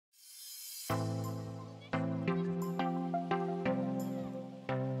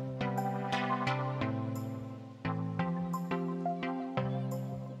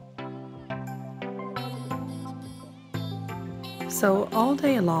So all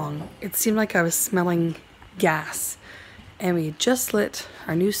day long, it seemed like I was smelling gas. And we just lit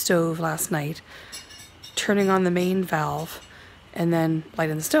our new stove last night, turning on the main valve and then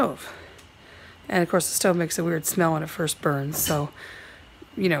lighting the stove. And of course the stove makes a weird smell when it first burns. So,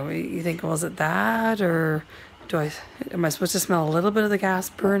 you know, you think, well, is it that, or am I supposed to smell a little bit of the gas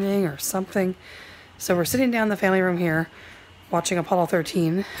burning or something? So we're sitting down in the family room here watching Apollo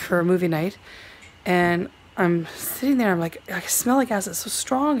 13 for a movie night. And I'm sitting there, I'm like, I smell the gas, it's so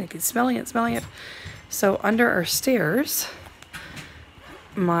strong, I keep smelling it. So under our stairs,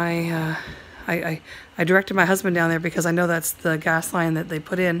 I directed my husband down there because I know that's the gas line that they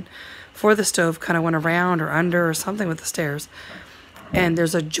put in for the stove, kind of went around or under or something with the stairs. And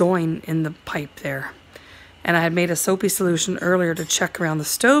there's a join in the pipe there. And I had made a soapy solution earlier to check around the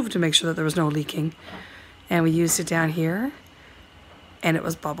stove to make sure that there was no leaking. And we used it down here, and it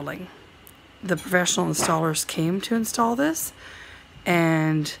was bubbling. The professional installers came to install this,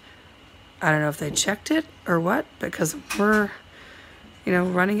 and I don't know if they checked it or what, because we're, you know,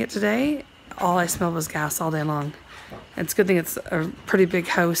 running it today. All I smelled was gas all day long. And it's a good thing it's a pretty big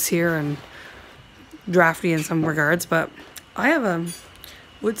house here and drafty in some regards, but I have a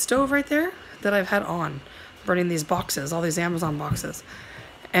wood stove right there that I've had on, burning these boxes, all these Amazon boxes.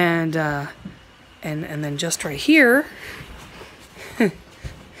 And then just right here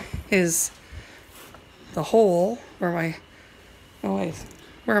is the hole where my, oh wait,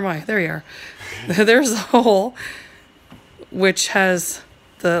 where am I? There you are. There's the hole, which has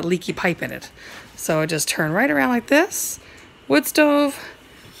the leaky pipe in it. So I just turn right around like this, wood stove,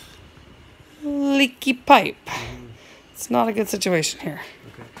 leaky pipe. It's not a good situation here.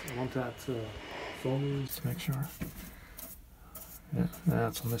 Okay, I want that foamy to make sure. Yeah,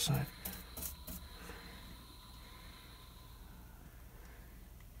 that's on this side.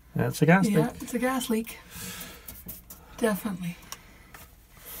 That's a gas leak. Yeah, it's a gas leak. Definitely.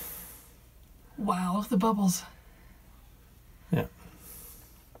 Wow, the bubbles. Yeah.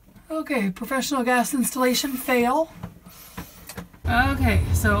 Okay, professional gas installation fail. Okay,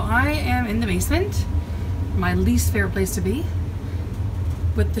 so I am in the basement. My least favorite place to be.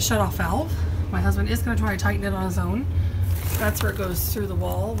 With the shutoff valve. My husband is going to try to tighten it on his own. That's where it goes through the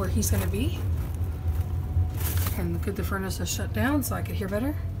wall where he's going to be. And the furnace is shut down so I could hear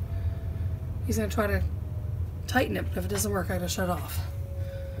better. He's going to try to tighten it, but if it doesn't work, I gotta shut off.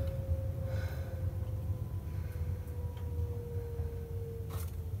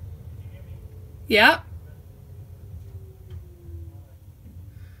 Yeah.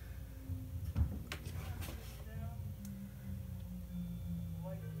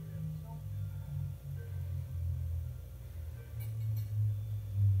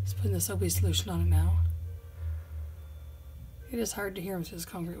 Just putting the soapy solution on it now. It is hard to hear him through this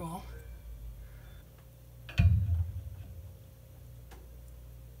concrete wall.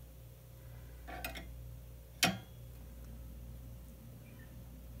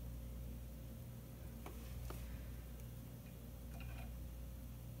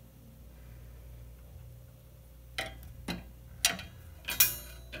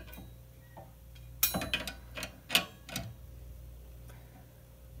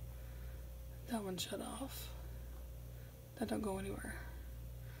 That one shut off. That don't go anywhere.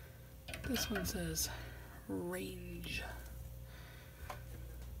 This one says range.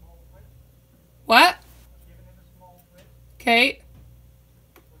 What? Okay.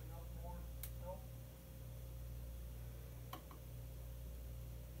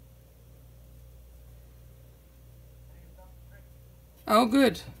 Oh,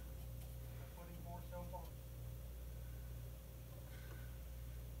 good.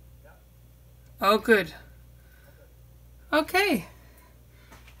 Oh, good. Okay.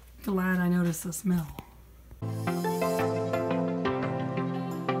 Glad I noticed the smell.